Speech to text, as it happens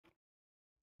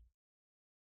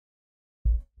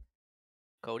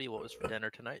Cody, what was for dinner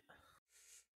tonight?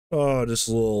 Oh, just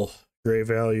a little Great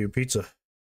Value pizza.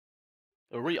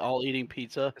 Are we all eating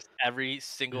pizza? Just every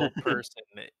single person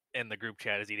in the group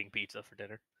chat is eating pizza for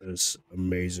dinner. It's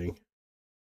amazing.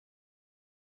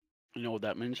 You know what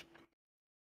that means?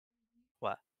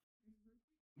 What?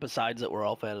 Besides that we're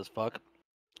all fat as fuck,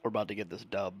 we're about to get this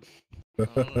dub.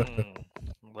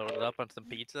 Load it up on some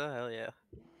pizza? Hell yeah.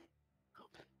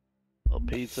 A little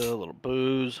pizza, a little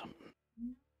booze.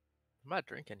 I'm not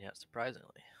drinking yet,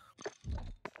 surprisingly.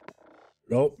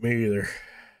 Nope, me either.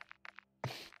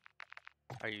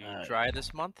 Are you dry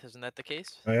this month? Isn't that the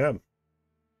case? I am.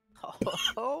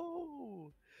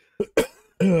 Oh,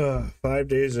 5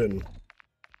 days in.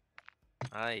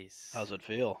 nice. How's it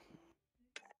feel?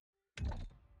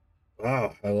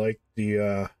 Wow, I like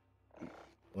the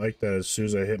like that as soon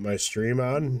as I hit my stream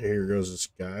on, here goes this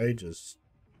guy, just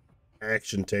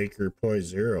action taker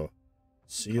 0.0.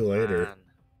 See you later. Man.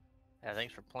 Yeah,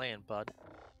 thanks for playing, bud.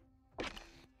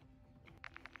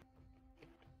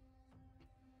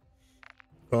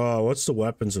 Oh, what's the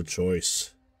weapons of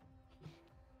choice?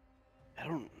 I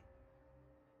don't.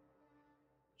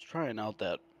 Just trying out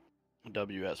that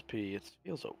WSP. It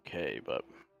feels okay, but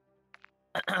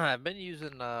I've been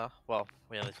using, well,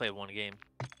 we only played one game,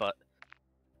 but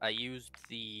I used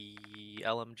the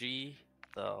LMG,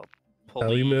 the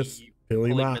Pilymyth?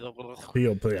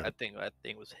 That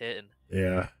thing was hitting.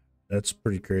 Yeah, that's a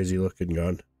pretty crazy looking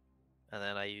gun. And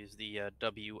then I used the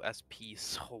WSP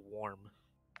Swarm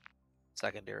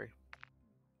secondary.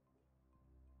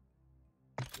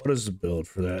 What is the build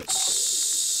for that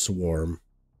swarm?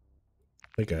 I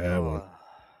think I have one.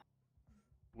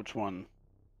 which one?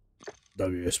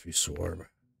 WSP Swarm.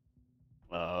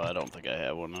 I don't think I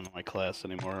have one in my class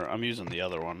anymore. I'm using the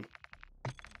other one.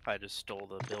 I just stole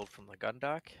the build from the gun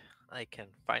doc. I can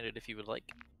find it if you would like.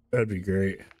 That'd be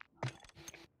great.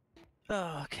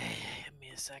 Oh, okay, give me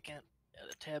a second.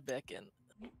 Gotta tab back in.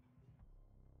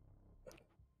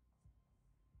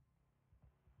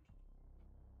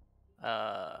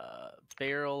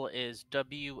 Barrel is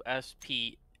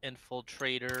WSP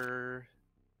Infiltrator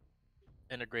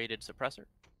Integrated Suppressor.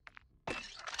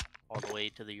 All the way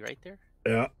to the right there.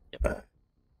 Yeah. Yep.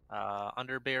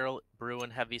 Under barrel, Bruin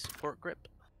Heavy Support Grip.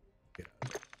 Yeah.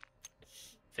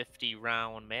 50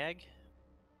 round mag.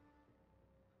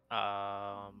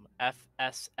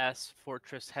 FSS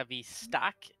Fortress Heavy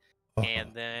Stock.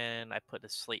 And then I put a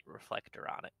slate reflector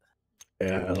on it.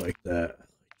 Yeah, I like that. I like the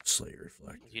slate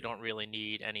reflector. You don't really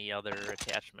need any other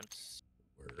attachments.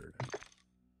 Word.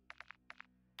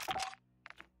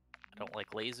 I don't like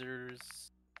lasers.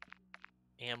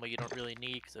 Ammo you don't really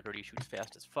need because it already shoots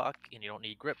fast as fuck, and you don't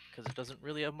need grip because it doesn't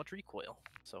really have much recoil.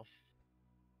 So.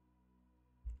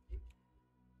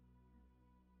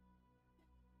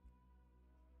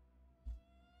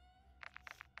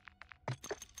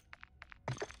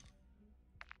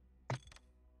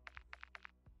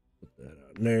 Put that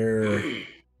on there.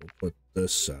 We'll put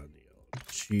this on the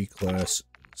LG class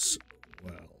as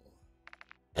well.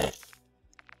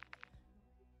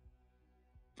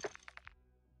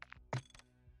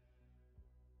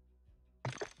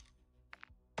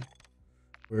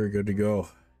 We're good to go.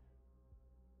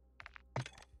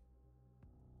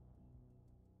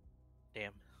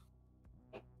 Damn.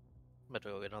 I'm about to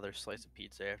go get another slice of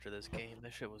pizza after this game.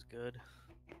 This shit was good.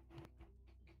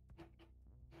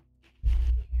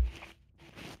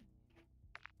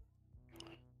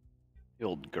 The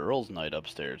old girls' night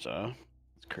upstairs, huh?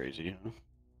 It's crazy, huh?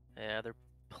 Yeah, they're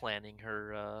planning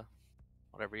her,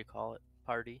 whatever you call it,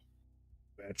 party.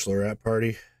 Bachelorette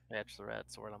party.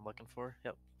 Bachelorette's the word I'm looking for.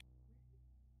 Yep.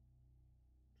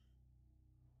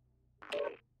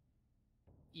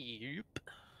 Yep.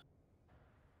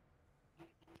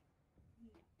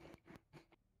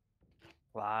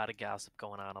 A lot of gossip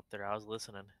going on up there. I was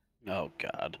listening. Oh,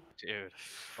 God. Dude.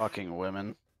 Fucking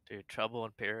women. Dude, trouble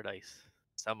in paradise.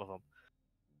 Some of them.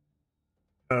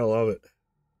 I love it.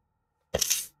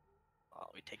 Oh,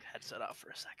 let me take the headset off for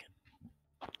a second.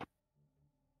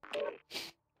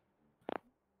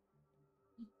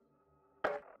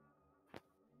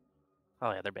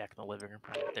 Oh, yeah, they're back in the living room.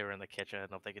 They were in the kitchen. I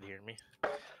don't know if they could hear me.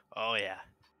 Oh, yeah.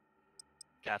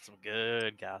 Got some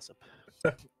good gossip.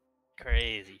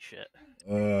 Crazy shit.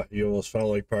 You almost felt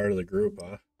like part of the group,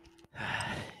 huh?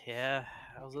 Yeah,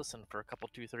 I was listening for a couple,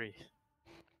 2, 3.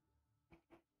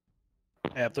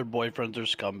 Half their boyfriends are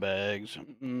scumbags.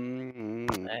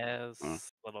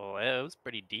 It was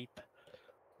pretty deep.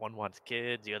 One wants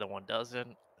kids, the other one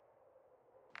doesn't.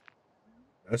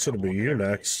 That's gonna be you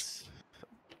next.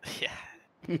 Yeah.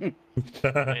 Ain't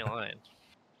lying.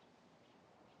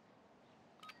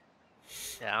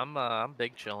 Yeah, I'm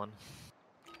big chilling.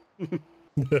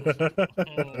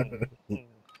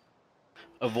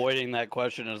 Avoiding that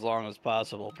question as long as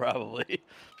possible, probably.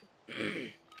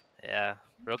 Yeah,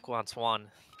 Rook wants 1.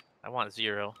 I want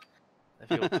 0.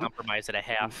 If you would compromise at a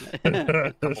half.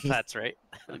 A Couple pets, right?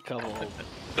 couple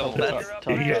Couple tuck- pets.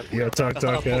 tuck- Yeah, talk,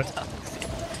 yeah. 2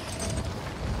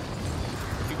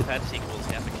 pets equals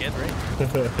half a kid, right?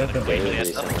 Dated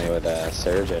recently with a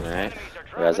surgeon, right?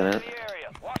 Resident.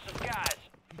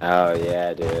 Oh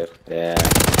yeah, dude. Yeah.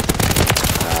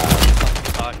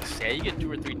 Tucks. Yeah, you get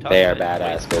 2 or 3 tucks. They are and he's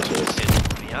badass way too bitches. kid,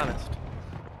 to be honest.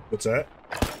 What's that?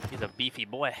 He's a beefy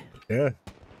boy. Yeah.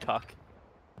 Tuck.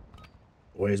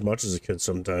 Weigh as much as a kid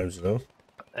sometimes, you know?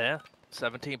 Yeah,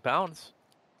 17 pounds.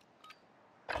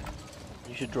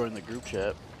 You should join the group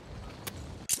chat.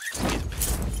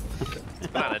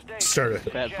 Start a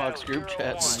Fat Fox group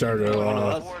chat. Start a, One of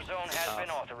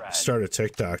us. start a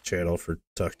TikTok channel for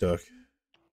Tuck Tuck.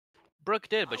 Brooke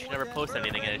did, but she never posted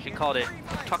anything in it. She called it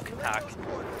Tuck Talk.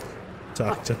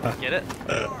 Tuck Tuck. Get it?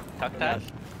 Tuck Talk?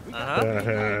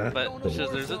 Uh-huh. But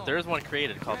there's one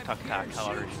created called Tuck Talk,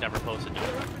 however, she never posted to it.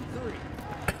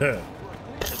 Get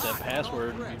that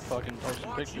password and you fucking post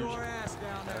some pictures. Or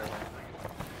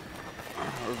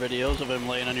videos of him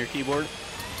laying on your keyboard.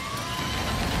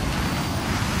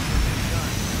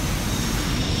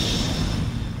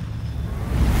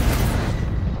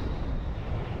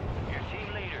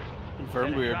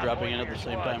 Confirmed we are dropping in at the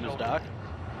same time as Doc.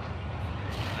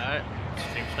 Alright.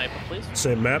 Stream sniper, please.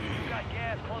 Same map.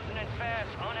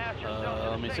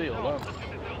 Let me see, hold on.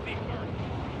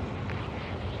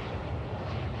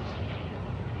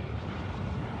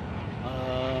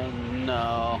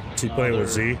 No. Is he playing with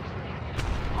Z?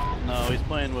 No, he's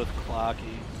playing with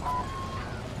Clocky.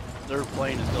 Their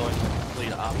plane is going the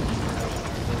complete opposite direction.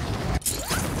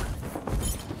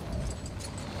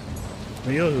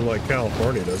 He lives in like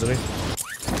California, doesn't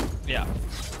he? Yeah.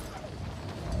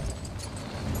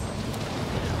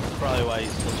 Probably why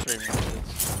he's still streaming.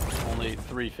 It's only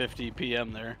 3:50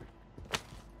 p.m. there.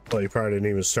 Well, he probably didn't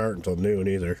even start until noon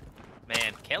either.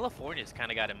 Man, California's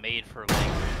kind of got it made for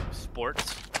like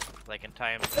sports, like in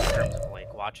terms of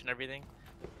like watching everything.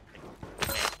 Like,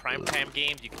 man, primetime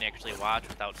games you can actually watch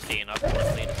without staying up till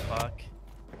late as fuck.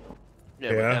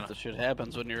 Yeah, Yeah. but that's the shit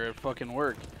happens when you're at fucking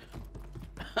work.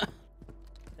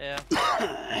 Yeah.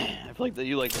 I feel like that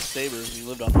you like the Sabres and you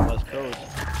lived on the West Coast.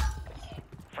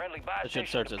 That shit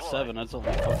starts at 7, that's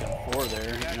only fucking 4 there.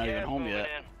 You're not even home yet.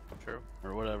 True.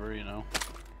 Or whatever, you know.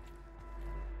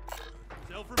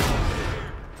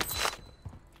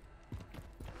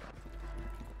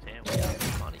 Damn, we got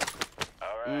some money.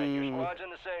 Alright, your squad's in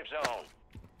the safe zone.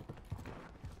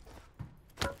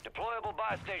 Deployable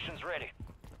buy stations ready.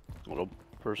 Little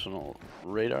personal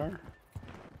radar.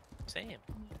 Same.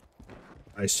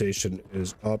 iStation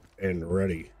is up and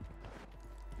ready.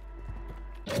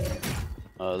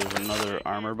 There's another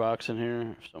armor box in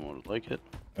here, if someone would like it.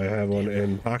 I have one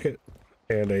in pocket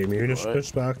and a munitions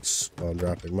Alright. box. I'm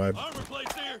dropping my. Armor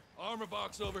plates here. Armor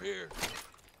box over here.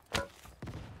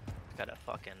 Got a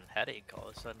fucking headache all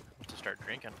of a sudden to start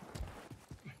drinking.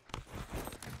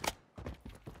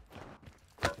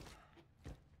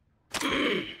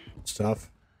 Stuff.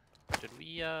 Did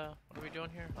we, what are we doing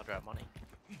here? I'll drop money.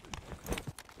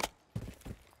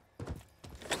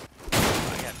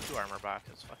 I got 2 armor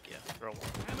boxes, fuck yeah. Throw one.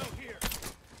 Ammo here.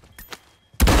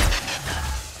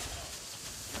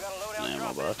 You got a loadout Ammo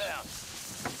drop box. inbound.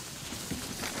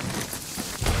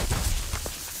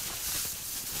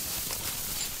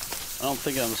 I don't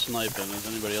think I'm sniping. Is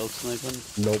anybody else sniping?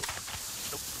 Nope.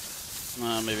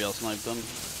 Maybe I'll snipe them.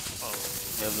 Oh,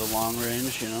 They have the long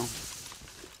range, you know.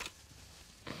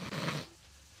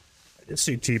 I did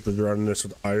see Teep was running this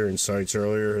with iron sights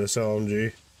earlier. This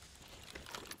LMG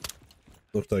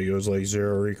looked like it was like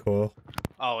 0 recoil.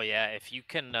 oh yeah, if you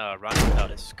can run it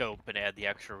without a scope and add the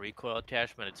extra recoil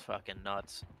attachment, it's fucking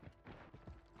nuts.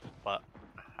 But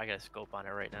I got a scope on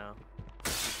it right now.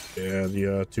 Yeah,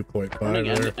 the 2.5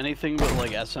 Running there. anything but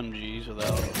like SMGs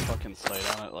without a fucking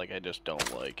sight on it, like I just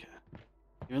don't like.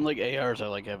 Even like ARs, I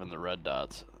like having the red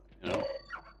dots, you know.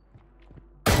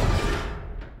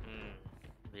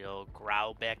 The old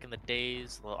Growl back in the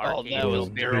days, the little Oh, arcade that was little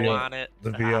barrel the- on it.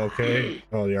 The VLK.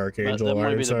 Oh, the That Archangel might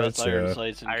iron be the best sights. iron Yeah.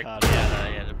 sights in Yeah, COD.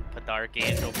 yeah, put the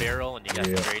Archangel barrel and you got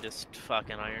Yeah. the greatest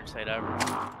fucking iron sight ever.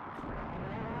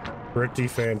 Pretty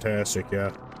fantastic,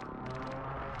 yeah.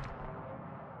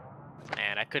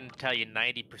 Man, I couldn't tell you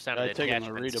 90% of I the take in the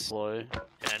attachments redeploy. in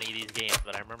any of these games,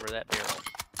 but I remember that barrel.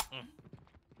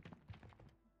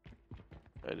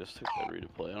 I just took that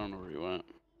redeploy. I don't know where he went.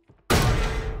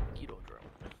 Keto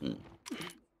drone.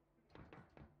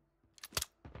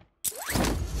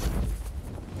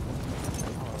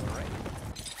 Alright.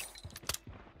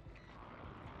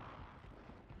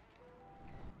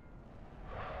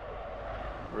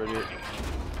 for idiot.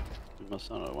 You must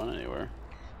not have went anywhere.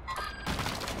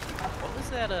 What was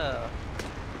that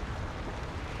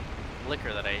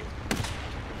liquor that I took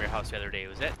from your house the other day?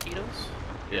 Was that Tito's?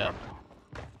 Yeah.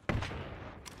 I'm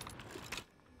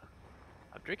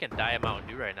drinking Diet Mountain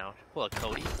Dew right now. Pull a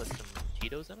Cody, put some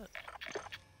Tito's in it.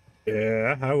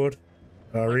 Yeah, I would.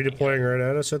 Redeploying right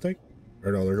at us, I think.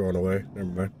 Or no, they're going away. Never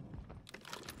mind.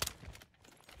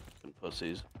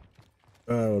 Pussies.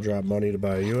 We'll drop money to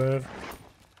buy a UAV.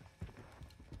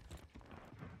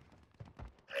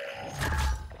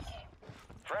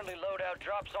 Friendly loadout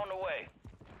drops on the way.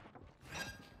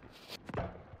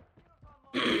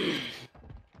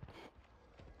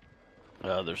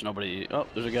 There's nobody. Oh,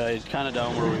 there's a guy kind of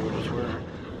down where we just were.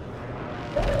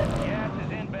 Gas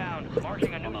is inbound,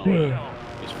 marking a new Oh, safe no. zone.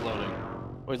 He's floating.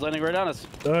 Oh, he's landing right on us.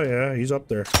 Oh yeah, he's up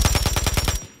there.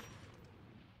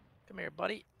 Come here,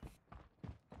 buddy.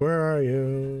 Where are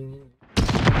you?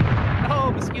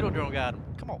 Oh, mosquito drone got him.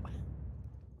 Come on.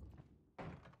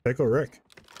 Pickle Rick.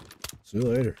 See you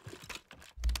later.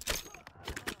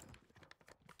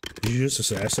 Did you just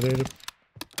assassinate him?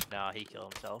 No, he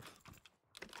killed himself.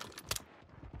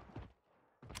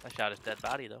 I shot his dead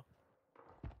body though.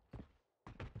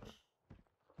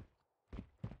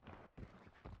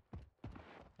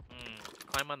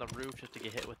 Climb on the roof just to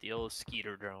get hit with the old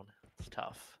skeeter drone. It's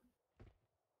tough.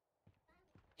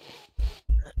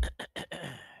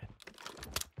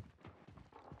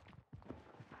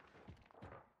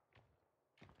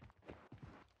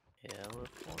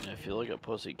 I feel like a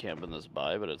pussy camping this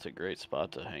by, but it's a great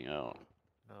spot to hang out.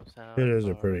 It is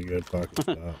a pretty good fucking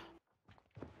spot.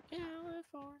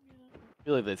 California. I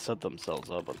feel like they set themselves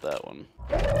up with that one.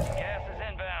 Gas is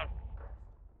inbound.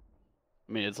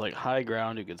 I mean, it's like high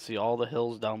ground. You can see all the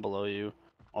hills down below you,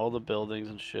 all the buildings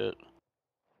and shit.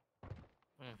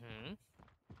 Mm-hmm.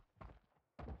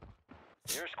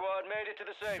 Your squad made it to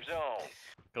the safe zone.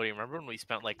 Do you remember when we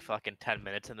spent like fucking 10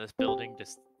 minutes in this building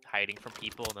just hiding from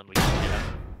people and then we hit up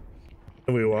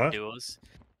We what? duos?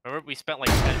 Remember we spent like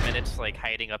 10 minutes like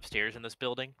hiding upstairs in this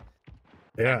building?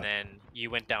 Yeah. And then you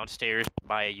went downstairs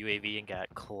by a UAV and got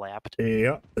clapped.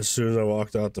 Yeah. As soon as I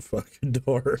walked out the fucking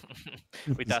door.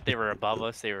 We thought they were above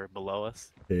us, they were below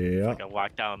us. Yeah. Like I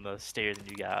walked down the stairs and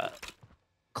you got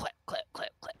clap, clap,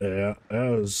 clap, clap. Yeah. That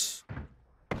was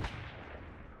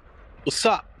What's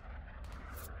up?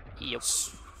 Yep.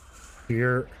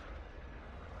 sheer.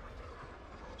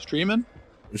 Streaming?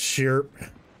 Sheer.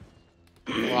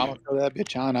 Well, I'm gonna throw that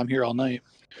bitch on. I'm here all night.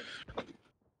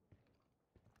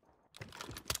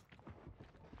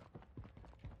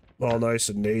 All nice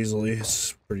and nasally.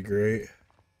 It's pretty great.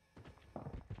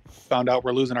 Found out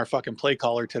we're losing our fucking play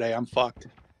caller today. I'm fucked.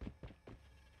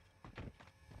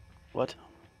 What?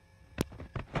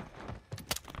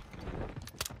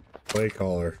 Play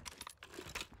caller.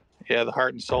 Yeah, the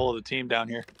heart and soul of the team down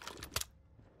here.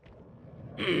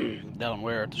 Down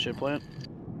where? At the ship plant?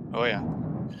 Oh yeah.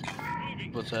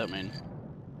 What's that mean?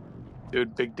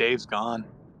 Dude, Big Dave's gone.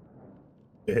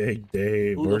 Big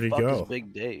Dave. Who Where'd the he fuck go? is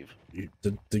Big Dave?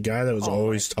 The guy that was Oh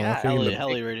always my God. talking. Helly, the-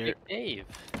 Helly right here. Dave.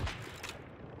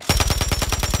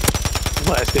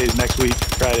 Last day is next week,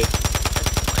 Friday.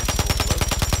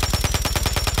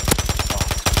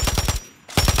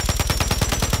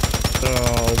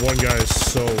 Oh, one guy is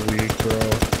so weak, bro.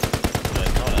 I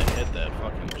thought I hit that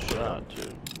fucking shot, too.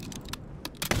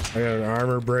 I got an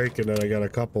armor break and then I got a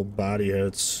couple body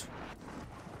hits.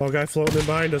 Oh, guy floating in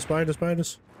behind us, behind us, behind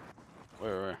us.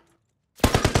 Where?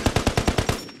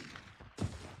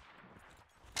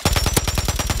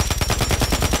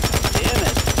 Damn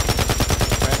it!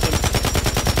 Cracked him.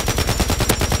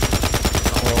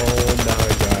 Oh my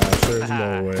gosh, there's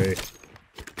no way.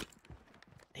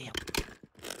 Damn.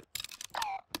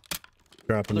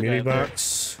 Drop a Other guy mini up there.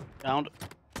 box. Found.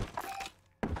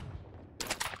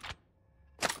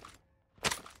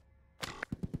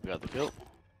 We got the kill. Is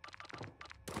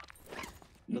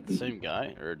that the same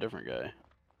guy or a different guy?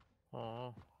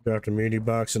 Oh. Dropped a mini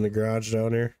box in the garage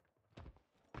down here.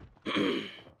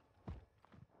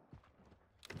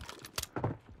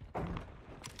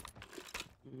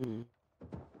 Mm.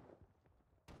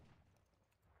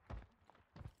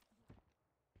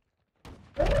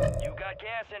 You got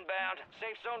gas inbound.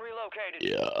 Safe zone relocated.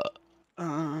 Yeah.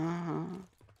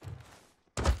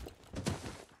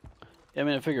 Yeah, I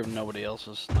mean, I figured if nobody else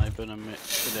was sniping, I mean,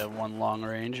 could have one long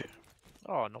range.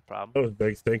 Oh, no problem. That was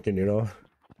big thinking, you know.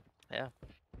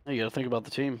 You gotta think about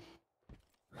the team.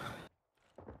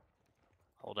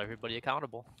 Hold everybody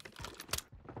accountable.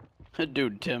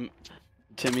 Dude,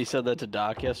 Timmy said that to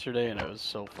Doc yesterday, and it was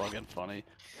so fucking funny.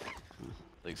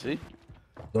 Like, see?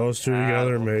 Those two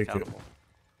together hold make it accountable.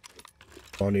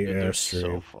 funny Dude, they're ass stream.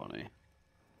 so funny.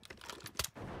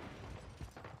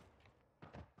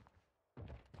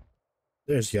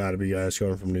 There's gotta be guys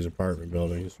coming from these apartment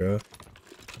buildings, bro.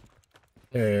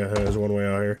 Yeah, there's one way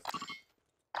out here.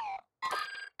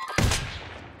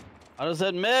 How does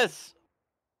that miss?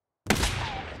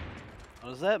 How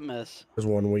does that miss? There's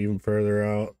one way even further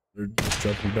out. They're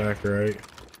jumping back right.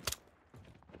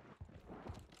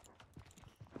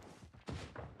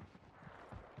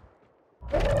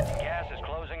 Gas is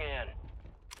closing in.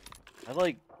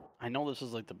 I know this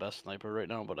is like the best sniper right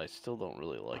now, but I still don't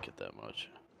really like it that much.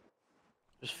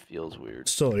 Just feels weird.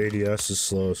 Still ADS is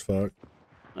slow as fuck.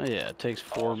 Oh yeah, it takes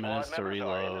 4 All squad minutes to members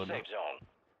are in the reload. safe zone.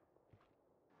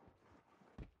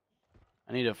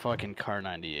 I need a fucking Car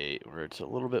 98 where it's a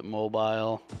little bit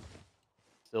mobile.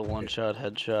 Still one-shot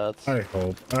headshots.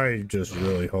 I just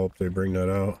really hope they bring that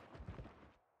out.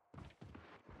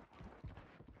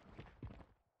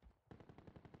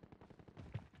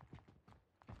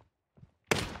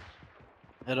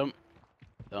 Hit him.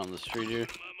 Down the street here.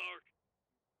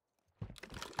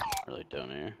 Or like down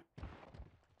here.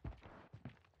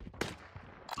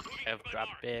 Have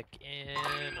dropped back in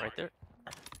right there.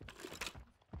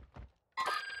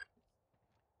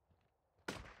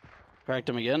 Cracked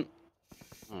him again.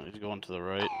 Oh, he's going to the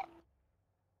right.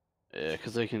 Yeah,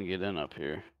 because they can get in up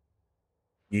here.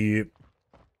 Yep.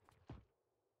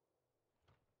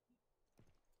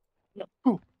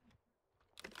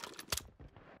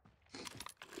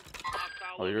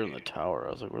 Oh, you're in the tower.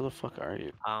 I was like, where the fuck are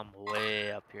you? I'm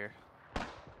way up here.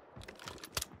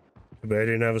 Too bad I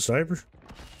didn't have a sniper.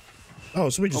 Oh,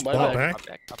 so we just bye bought bye.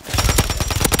 back. Up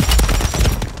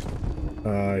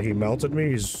back. He melted me.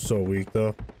 He's so weak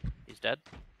though. He's dead.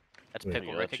 That's Wait,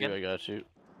 Pickle I Rick got you, again. I got you.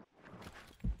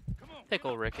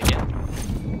 Pickle Rick again.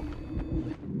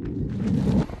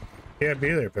 Can't be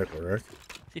there, Pickle Rick.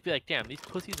 He'd be like, damn, these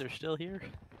pussies are still here?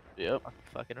 Yep.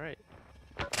 Fucking right.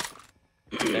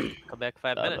 Come back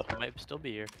 5 minutes, we might still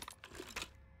be here.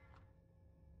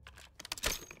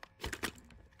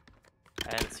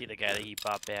 I didn't see the guy that he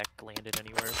bought back landed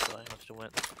anywhere, so I must have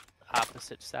went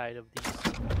opposite side of these.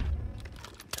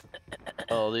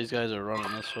 Oh, these guys are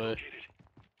running this way.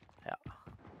 Yeah.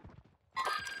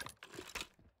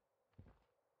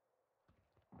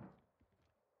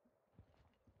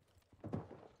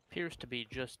 Appears to be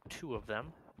just 2 of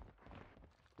them.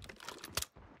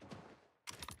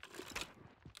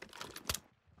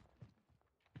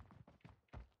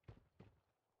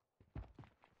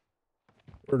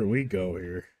 Where do we go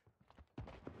here?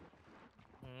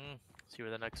 See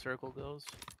where the next circle goes.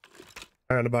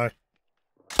 Trying to buy. On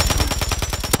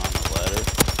the ladder.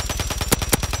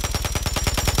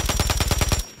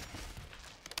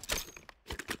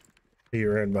 He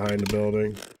ran behind the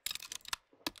building.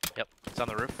 Yep, it's on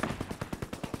the roof.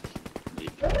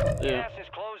 Yeah. Gas is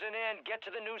closing in. Get to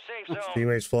the new safe zone.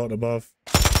 Teammates floating above.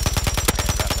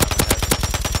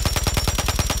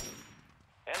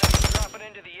 Enemies dropping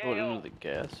into the Oh, AO. into the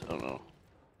gas? I don't know.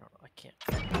 I can't.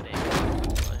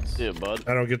 Nice. See ya, bud.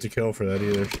 I don't get the kill for that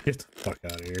either. Get the fuck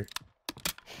out of here.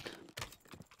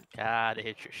 Gotta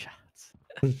hit your shots.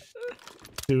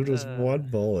 Dude was one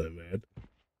bullet, man.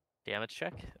 Damage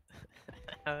check.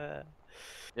 Yep,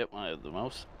 I have the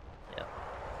mouse. Yep.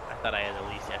 I thought I had at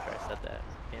least after I said that.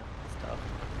 Damn, that's tough.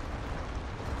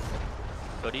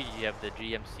 Cody, did you have the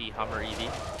GMC Hummer EV?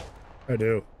 I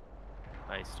do.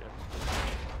 Nice, dude.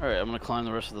 Alright, I'm gonna climb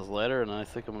the rest of this ladder and I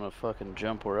think I'm gonna fucking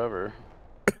jump wherever.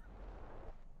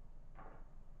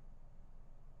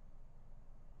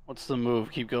 What's the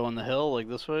move? Keep going the hill, like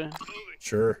this way?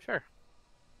 Sure. Sure.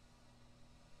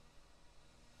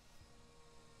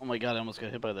 Oh my god, I almost got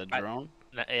hit by that drone.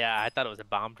 Yeah, I thought it was a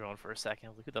bomb drone for a second. I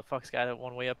was like, who the fuck's got it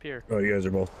one way up here? Oh, you guys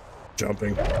are both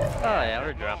jumping. Oh yeah,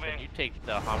 we're dropping. You take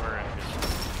the Hummer and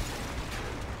just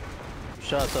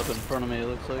Shots up in front of me, it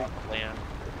looks like. land.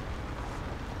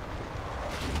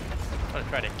 I'm gonna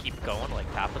try to keep going,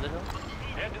 like top of the hill.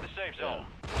 Head to the safe zone.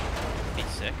 Be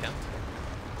sick, huh?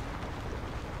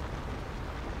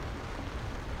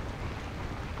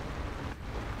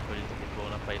 What do you think is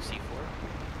blowing up by a C4?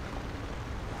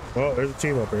 Oh, there's a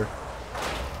team up here.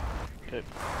 Okay.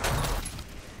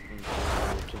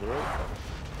 To the right.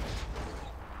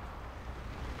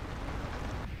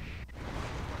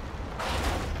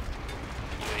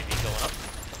 UAV going up.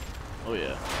 Oh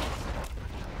yeah.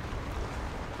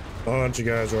 Bunch of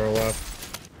guys are left.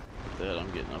 That I'm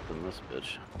getting up in this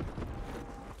bitch.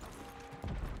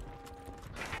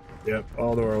 Yep,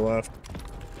 all to our left.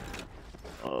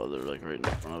 Oh, they're like right in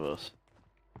front of us.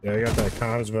 Yeah, I got that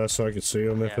comms vest so I can see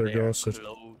them if they're they are ghosted.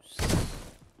 close.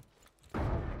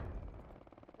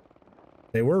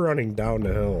 They were running down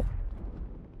the hill.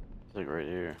 It's like right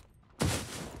here.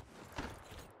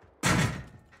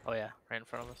 Oh yeah, right in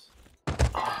front of us.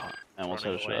 I almost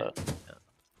had a Running away. shot. Yeah.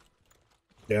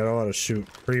 Yeah, I don't want to shoot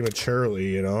prematurely,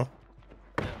 you know?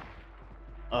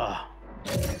 Ah,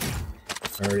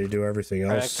 I already do everything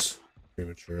else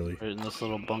prematurely. right in this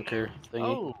little bunker thingy.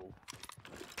 Oh.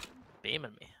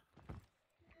 Beaming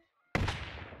me.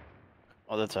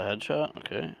 Oh, that's a headshot?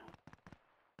 Okay.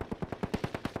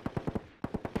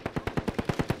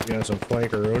 You got some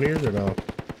flankeroonies or no?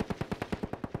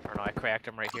 I don't know, I cracked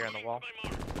him right here on the wall.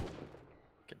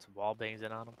 Getting some wall bangs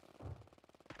in on him.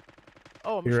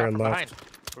 Oh, I'm You're shot on from left. behind.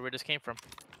 Where we just came from.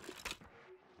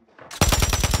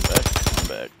 I'm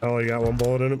back. Oh, you got one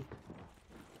bullet in him?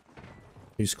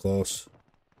 He's close.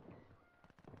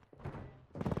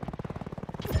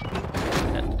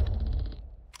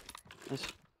 Nice.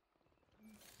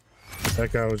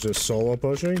 That guy was just solo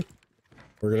pushing?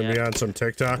 We're gonna be on some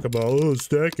TikTok about, oh,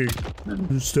 stacking.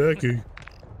 Who's stacking?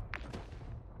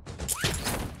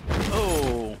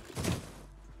 Oh!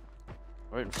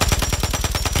 Right.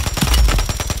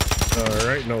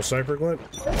 Alright, no cypher glint.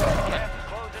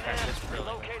 Practice really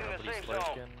Locating the nobody's safe zone.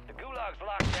 lurking. The gulag's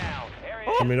locked down. Area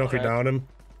Let me know if you down him.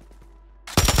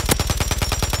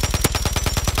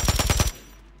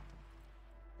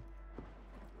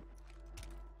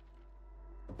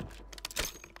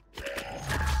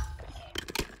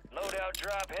 loadout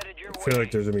drop headed your I way. feel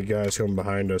like there's gonna be guys coming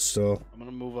behind us still. I'm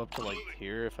gonna move up to like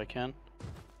here if I can.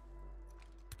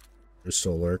 They're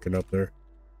still lurking up there.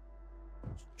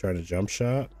 Trying to jump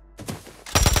shot.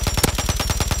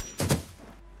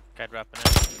 Guy dropping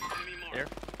in. There.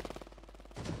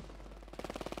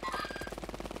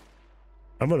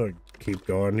 I'm gonna keep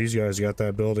going. These guys got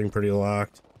that building pretty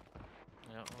locked.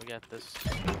 Yeah, we got this.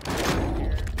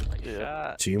 Here. Nice Yeah.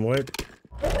 shot. Team wipe.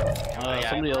 yeah,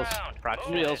 Somebody else. Proxy.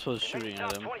 Somebody else was shooting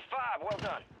at him. 25, well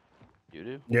done. You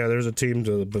do? Yeah, there's a team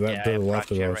to the, Yeah, to the left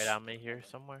of proxy us. right on me here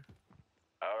somewhere.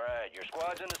 All right, your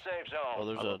squad's in the safe zone. Oh,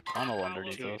 there's a tunnel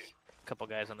underneath us. Couple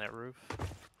guys on that roof.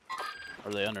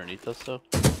 Are they underneath us though?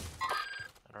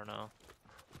 I don't know.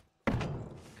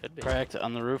 Could be. Cracked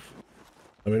on the roof.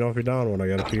 Let me know if you're down when I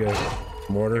got a PA.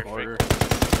 Mortar. Mortar.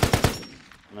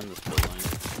 I'm in this building.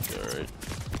 Alright.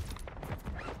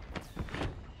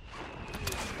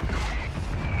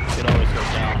 You could always go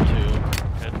down too.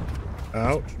 Good.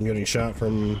 Out. I'm getting shot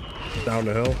from down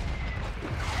the hill.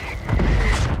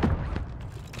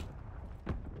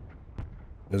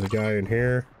 There's a guy in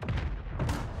here.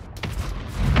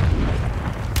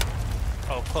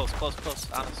 Oh, close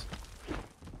on us.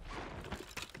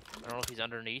 I don't know if he's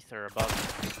underneath or above.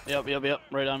 Yep.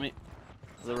 Right on me.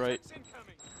 To the right. It's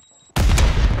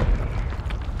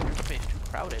too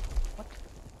crowded. What?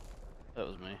 That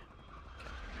was me.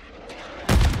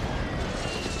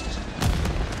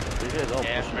 You guys all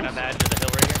Yeah, pushing right on us? the edge of the hill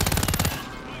right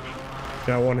here.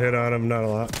 Got one hit on him, not a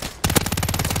lot.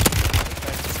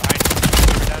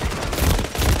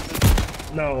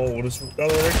 No, this other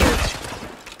right there.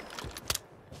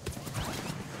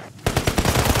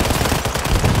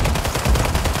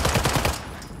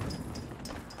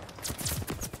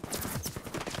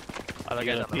 Other You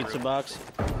guys got on a the pizza roof. box?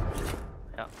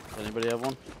 Yeah, Does anybody have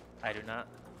one? I do not.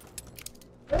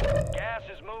 Gas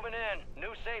is moving in.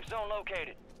 New safe zone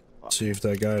located. See if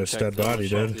that guy is Check dead those body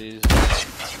did. these.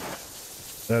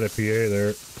 That a PA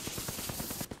there.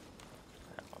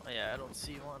 Yeah, I don't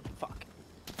see one. Fuck.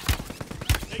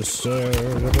 Just,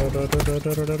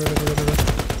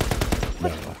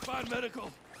 Find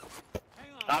medical.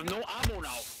 I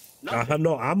have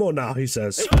no ammo now, he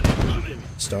says.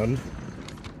 Stunned.